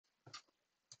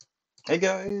Hey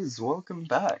guys, welcome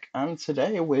back. And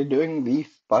today we're doing the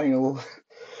final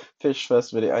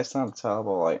Fishfest video. I sound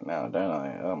terrible right now, don't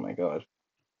I? Oh my god.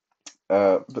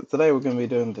 But today we're going to be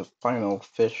doing the final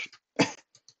fish.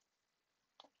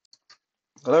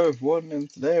 Hello everyone, and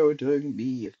today we're doing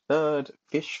the third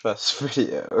Fishfest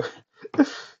video.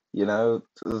 This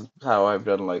is how I've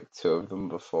done like two of them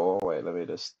before. Wait, let me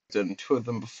just done two of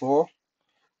them before.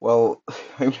 Well,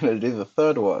 I'm going to do the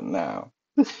third one now.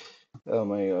 Oh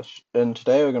my gosh. And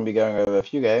today we're going to be going over a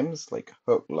few games like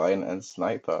Hook, Line, and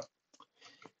Sniper.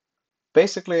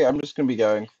 Basically, I'm just going to be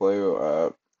going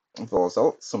through the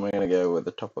results, and we're going to go with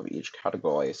the top of each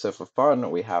category. So for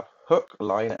fun, we have Hook,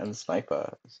 Line, and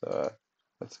Sniper. So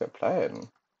let's get playing.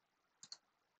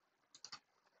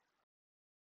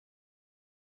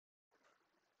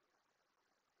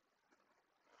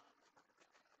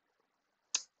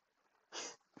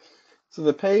 So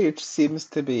the page seems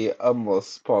to be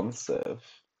unresponsive,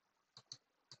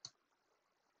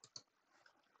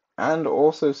 and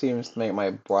also seems to make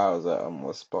my browser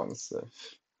unresponsive.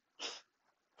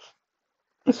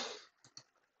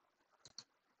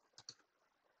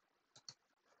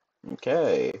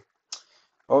 Okay.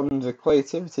 On the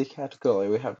creativity category,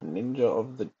 we have Ninja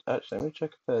of the. Actually, let me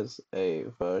check if there's a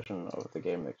version of the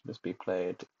game that can just be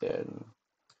played in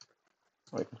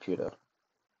my computer.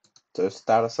 So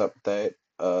status update.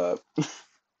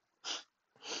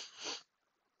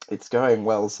 It's going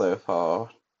well so far.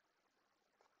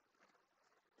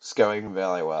 It's going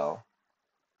very well.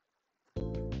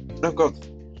 Oh god.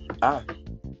 Ah,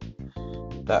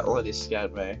 that already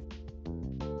scared me.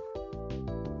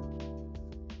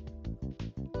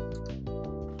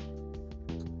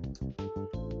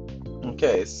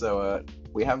 Okay, so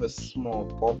we have a small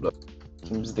problem.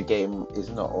 Seems the game is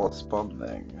not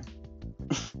responding.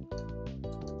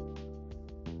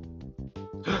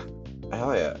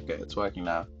 Hell yeah, okay, it's working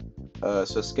now.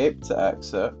 So escape to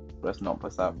exit. Let's not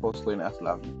press that. Full screen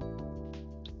F11.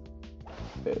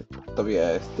 Okay,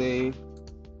 WASD.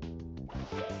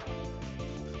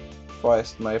 Fire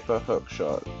sniper hook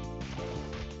shot.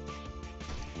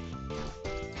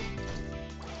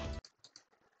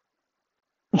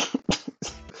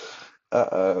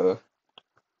 Uh-oh.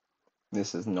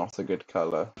 This is not a good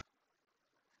color.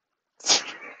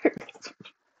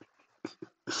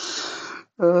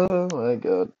 Oh my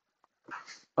god.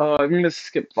 Oh, I'm gonna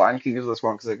skip blanking of this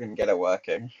one because I couldn't get it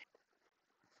working.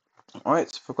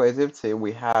 Alright, so for creativity,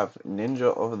 we have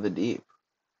Ninja of the Deep.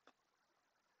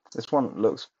 This one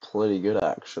looks pretty good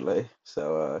actually,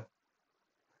 so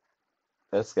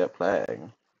let's get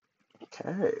playing.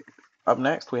 Okay. Up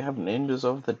next, we have Ninjas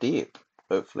of the Deep.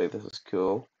 Hopefully, this is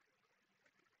cool.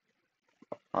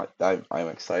 I'm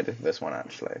excited for this one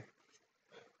actually.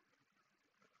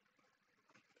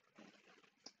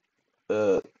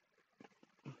 Uh,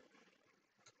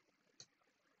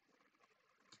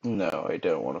 no, I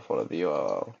don't want to follow the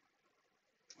URL.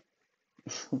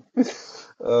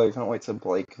 Oh, I can't wait to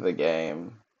break the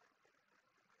game.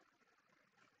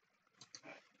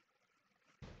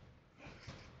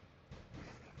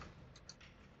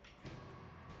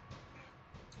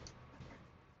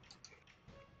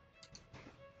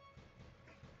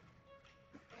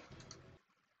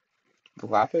 The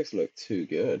graphics look too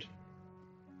good.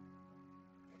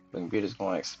 The computer's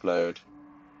gonna explode.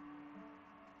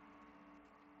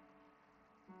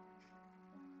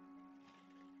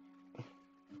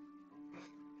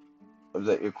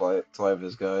 Update your quiet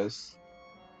drivers, guys.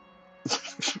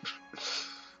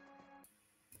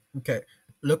 Okay,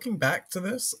 looking back to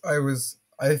this,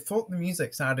 I thought the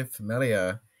music sounded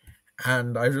familiar,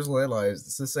 and I just realized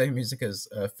it's the same music as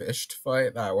Fished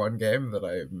Fight, that one game that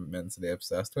I'm mentally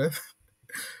obsessed with.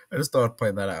 I just thought I'd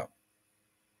point that out.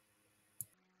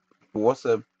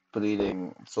 Water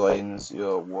bleeding drains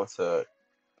your water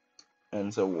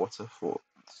into waterfalls.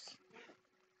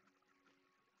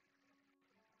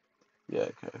 Yeah,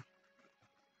 okay.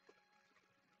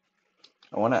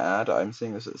 I want to add, I'm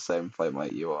seeing this at the same frame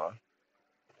rate you are.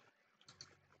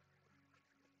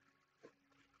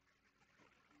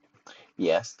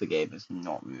 Yes, the game is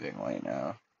not moving right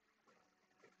now.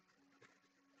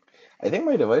 I think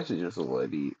my device is just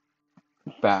already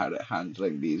bad at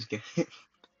handling these games.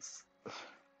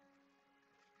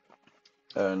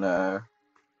 Oh no.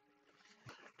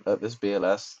 This be a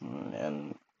lesson,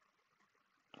 and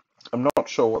I'm not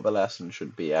sure what the lesson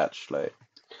should be actually.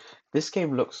 This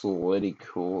game looks really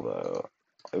cool though.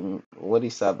 I'm really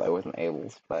sad that I wasn't able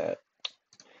to play it.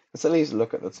 Let's at least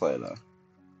look at the trailer.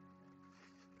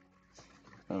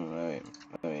 Let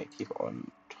me keep it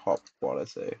on top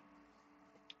quality.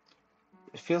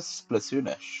 It feels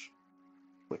Splatoonish,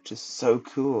 which is so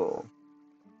cool.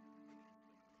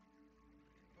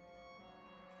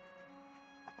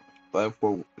 Well,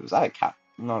 was that a cat?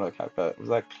 Not a cat, but was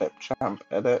that Clip Champ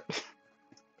edit?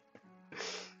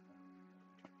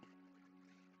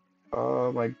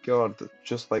 Oh my god,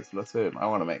 just like Splatoon. I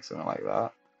want to make something like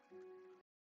that.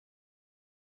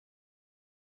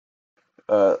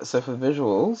 So for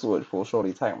visuals, which will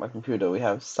surely tank my computer, we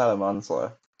have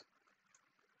Salmantra.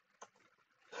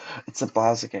 It's a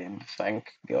browser game,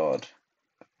 thank God.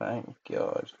 Thank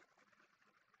God.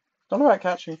 It's not about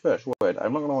catching fish, word.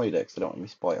 I'm not gonna read it because I don't want to be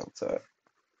spoiled, so.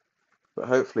 But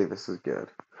hopefully this is good.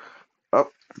 Oh,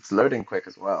 it's loading quick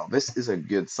as well. This is a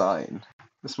good sign.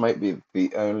 This might be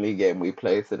the only game we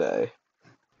play today.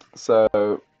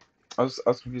 So, I was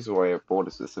confused with why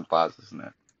borders this in bars, isn't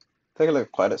it? Take a look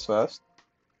at credits first.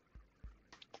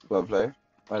 Lovely.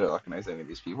 I don't recognize any of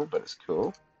these people, but it's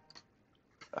cool.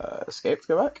 Escape,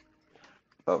 go back.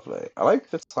 Lovely. I like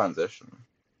the transition.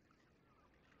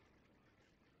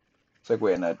 It's like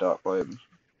we're in a dark room.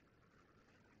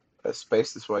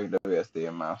 Space destroying WSD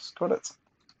and mouse. Got it.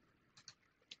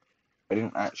 I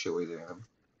didn't actually do them.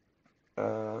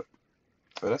 But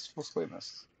let's full screen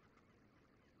this.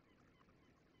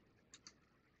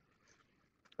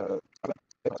 Uh,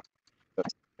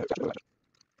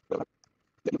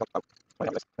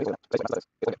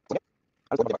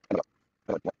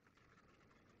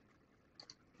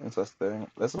 Interesting.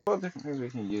 There's a lot of different things we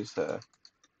can use here.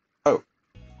 Oh,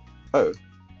 oh,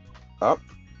 up,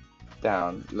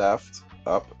 down, left,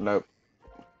 up. Nope.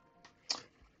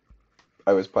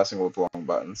 I was pressing all the wrong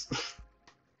buttons.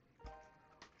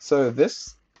 So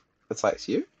this attacks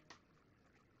you.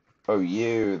 Oh,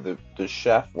 you, the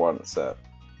chef wants it.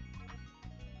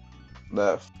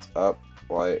 Left, up,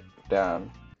 right,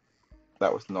 down.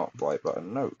 That was not the right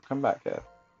button. No, come back here.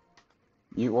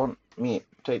 You want meat?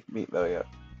 Take meat. There we go.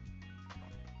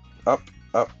 Up,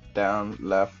 up, down,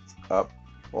 left, up,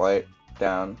 right,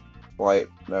 down, right.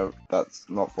 No, that's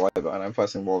not the right button. I'm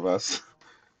pressing more of us.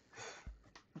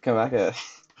 Come back here.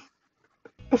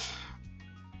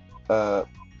 uh,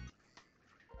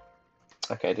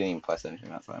 okay, I didn't even press anything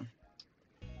that time.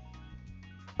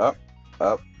 Up,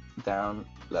 up, down,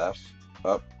 left,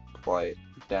 up, right,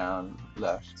 down,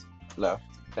 left, left,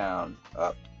 down,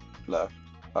 up, left,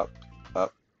 up,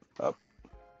 up, up.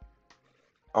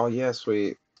 Oh yes,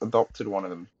 we adopted one of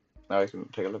them. Now we can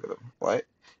take a look at them, right?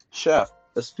 Chef,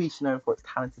 a species known for its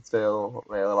talented skill,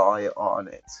 they rely on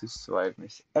it to survive in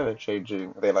this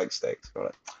ever-changing. They like steaks, got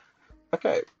it.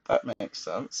 Okay, that makes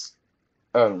sense.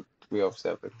 We obviously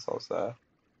have the consoles there.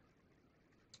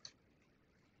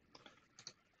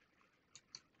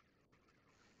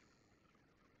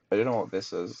 I don't know what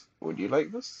this is. Would you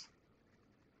like this?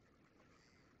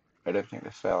 I don't think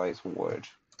the fairies would.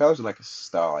 Fairies are like a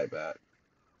star, I bet.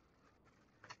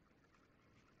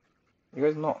 You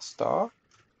guys not a star?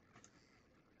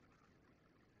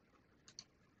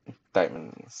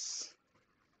 Diamonds.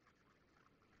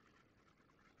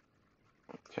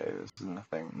 Okay, there's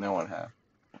nothing. No one here.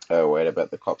 Oh wait, I bet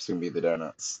the cops can be the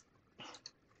donuts.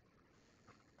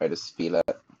 I just feel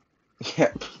it.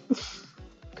 Yep.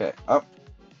 Okay, up,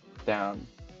 down,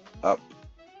 up,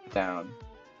 down,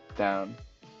 down,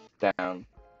 down.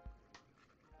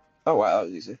 Oh wow, that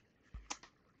was easy.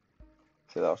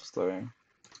 So that was slowing.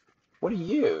 What are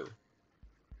you?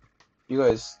 You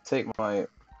guys take my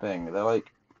thing. They're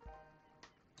like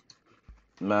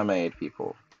mermaid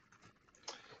people.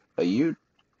 Are you?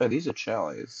 Oh, these are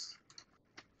Charlies.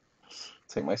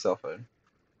 Take my cell phone.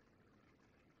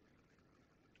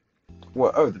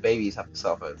 What? Oh, the babies have the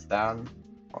cell phones. Down,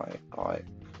 right,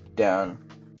 down,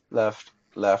 left,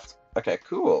 left. Okay,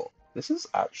 cool. This is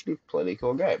actually a pretty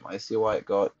cool game. I see why it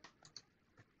got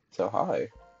so high.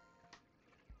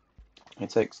 It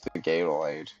takes the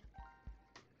Gatorade.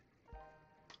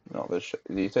 Not the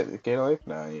do you take the Gatorade?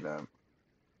 No, you don't.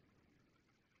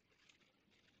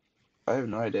 I have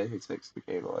no idea who takes the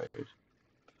Gatorade.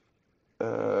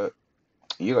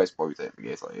 You guys probably take the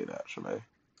Gatorade, actually.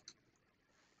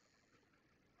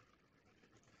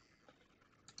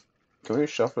 Can we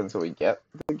shuffle until we get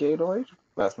the Gatorade?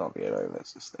 That's not the Gatorade,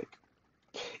 that's the steak.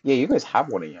 Yeah, you guys have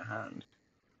one in your hand.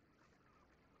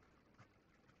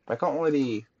 I can't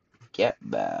really get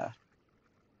there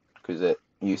because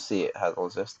you see it has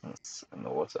resistance in the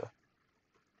water.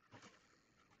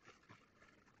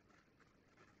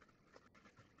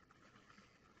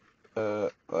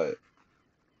 Right.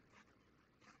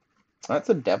 That's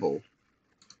a devil.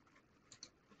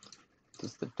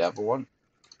 Does the devil want?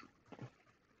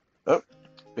 Oh,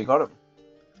 we got him.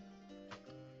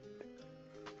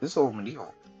 This is all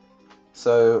medieval.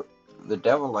 So the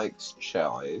devil likes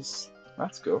cherries.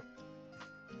 That's cool.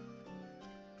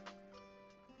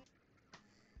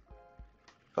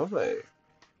 Lovely.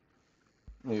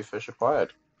 New fish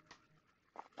acquired.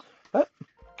 That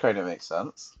kind of makes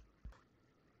sense.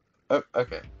 Oh,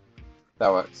 okay.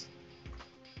 That works.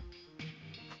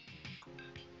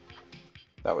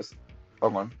 That was...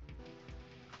 Wrong one.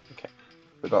 Okay.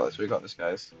 We got this,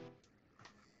 guys.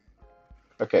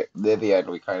 Okay, near the end,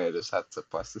 we kind of just had to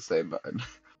press the same button.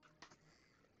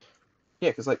 Yeah,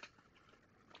 because, like,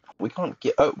 we can't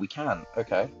get... Oh, we can.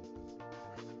 Okay.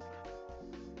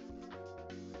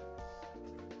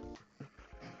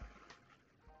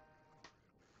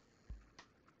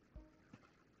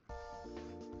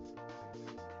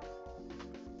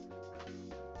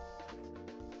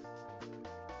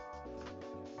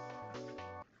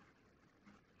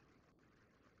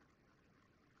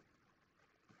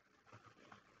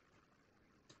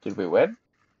 Did we win?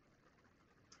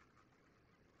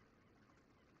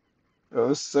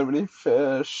 Oh, so many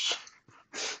fish.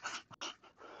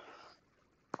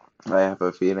 I have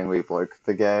a feeling we broke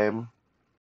the game.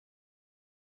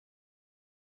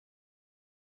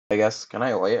 I guess, can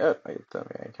I light it? I don't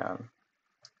think I can.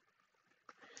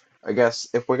 I guess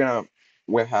if we're gonna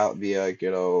whip out the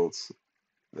good old...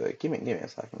 give me a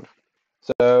second.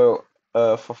 So,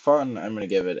 for fun, I'm gonna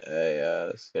give it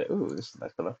a, ooh, this is a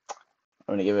nice color.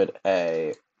 I'm gonna give it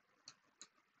a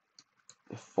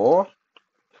 4.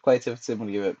 For creativity, I'm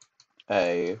gonna give it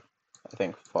a, I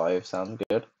think 5 sounds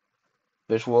good.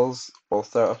 Visuals,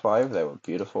 also a 5, they were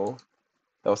beautiful.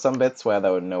 There were some bits where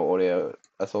there were no audio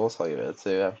at all, so I'll give it a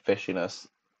 2. Fishiness.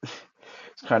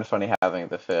 It's kind of funny having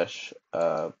the fish.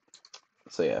 So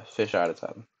yeah, fish out of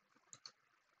 10.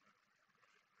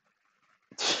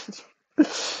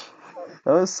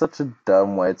 That was such a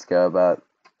dumb way to go about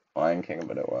Lion King,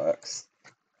 but it works.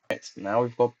 Right, now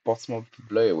we've got Bottom of the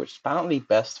Blue, which is apparently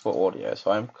best for audio,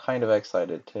 so I'm kind of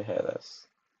excited to hear this.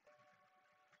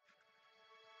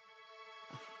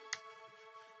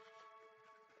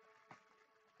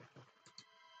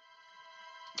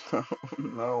 Oh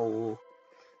no.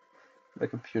 The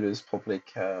computer's probably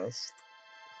cursed.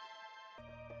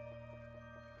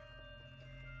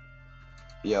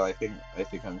 Yeah, I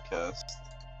think I'm cursed.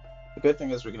 The good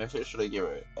thing is we can officially give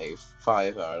it a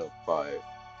 5 out of 5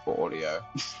 for audio.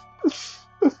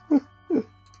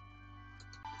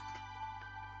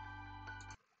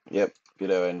 Yep,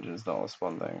 Guido engine's not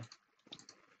responding.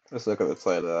 Let's look at the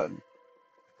side of that.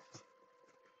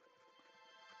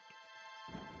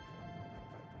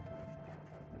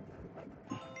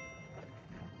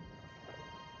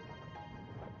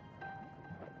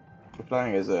 We're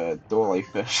playing as a doorway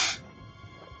fish.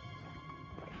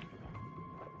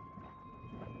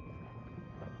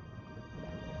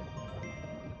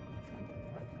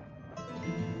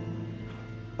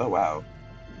 Oh wow.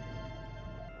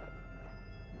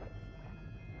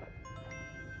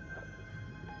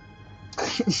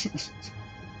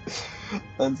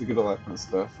 That's a good reference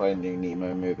to a Finding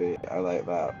Nemo movie. I like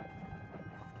that.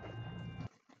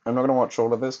 I'm not gonna watch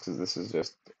all of this because this is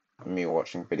just me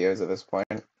watching videos at this point.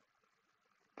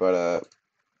 But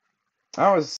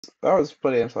that was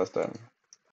pretty interesting.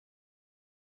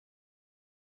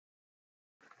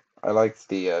 I liked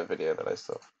the video that I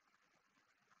saw.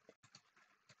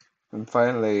 And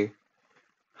finally,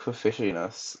 for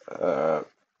fishiness,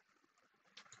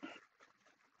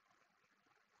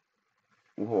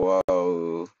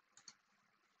 whoa,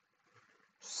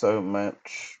 so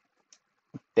much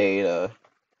data.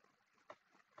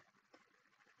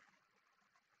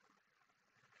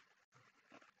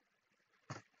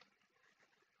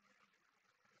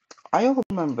 I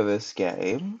remember this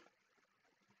game.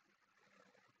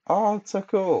 Oh, it's so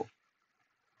cool.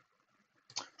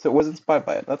 So it was inspired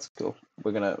by it. That's cool.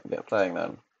 We're gonna get playing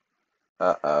then.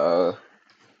 Uh-oh.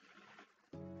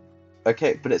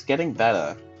 Okay, but it's getting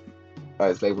better. Oh,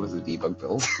 it's labeled as a debug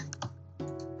build.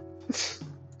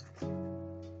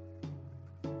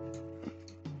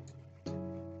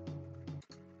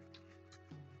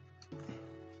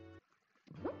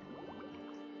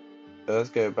 Let's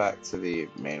go back to the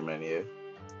main menu.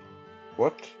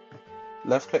 What?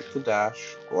 Left click to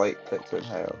dash, right click to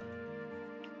inhale.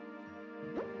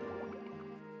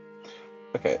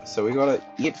 Okay, so we gotta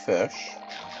eat fish.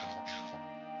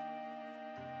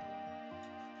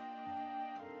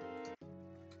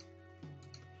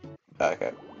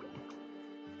 Okay.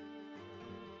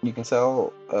 You can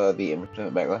tell the image in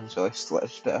the background is really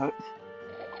stretched out.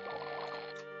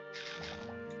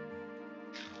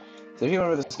 So if you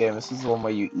remember this game, this is the one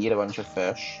where you eat a bunch of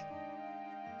fish,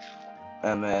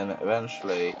 and then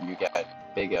eventually you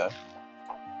get bigger.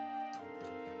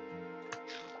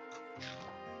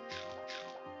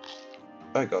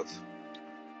 Oh god.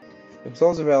 It's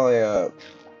also really,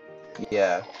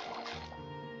 yeah.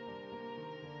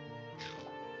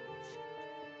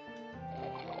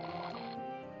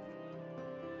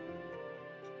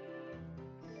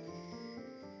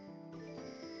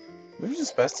 It's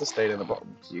just best to stay in the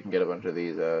bottom so you can get a bunch of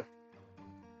these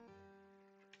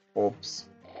orbs.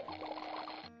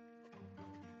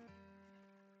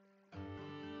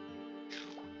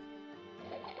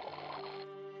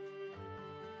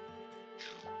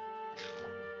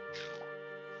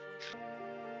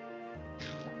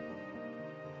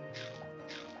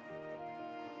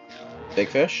 Big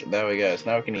fish? There we go. So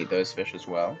now we can eat those fish as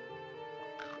well.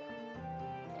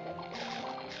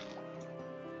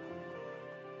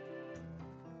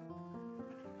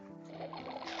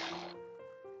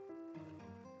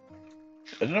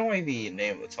 I don't know why the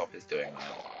name at the top is doing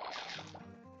that.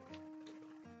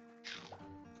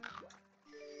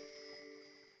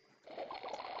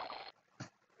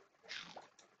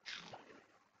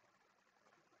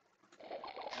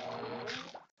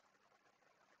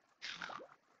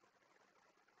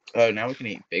 Oh, now we can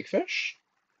eat big fish?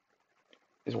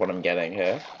 Is what I'm getting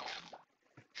here.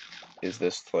 Is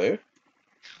this clue?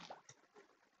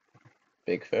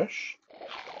 Big fish?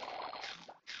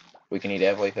 We can eat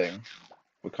everything.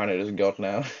 We're kind of just God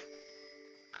now.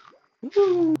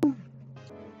 Woo!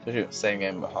 Same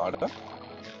game but harder.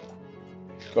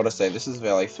 Gotta say, this is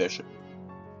very fish.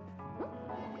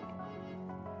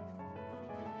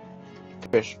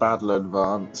 Fish Battle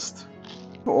Advanced.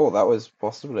 Oh, that was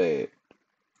possibly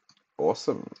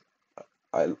awesome.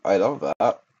 I love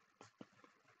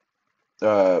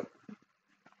that.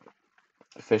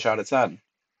 Fish out of 10.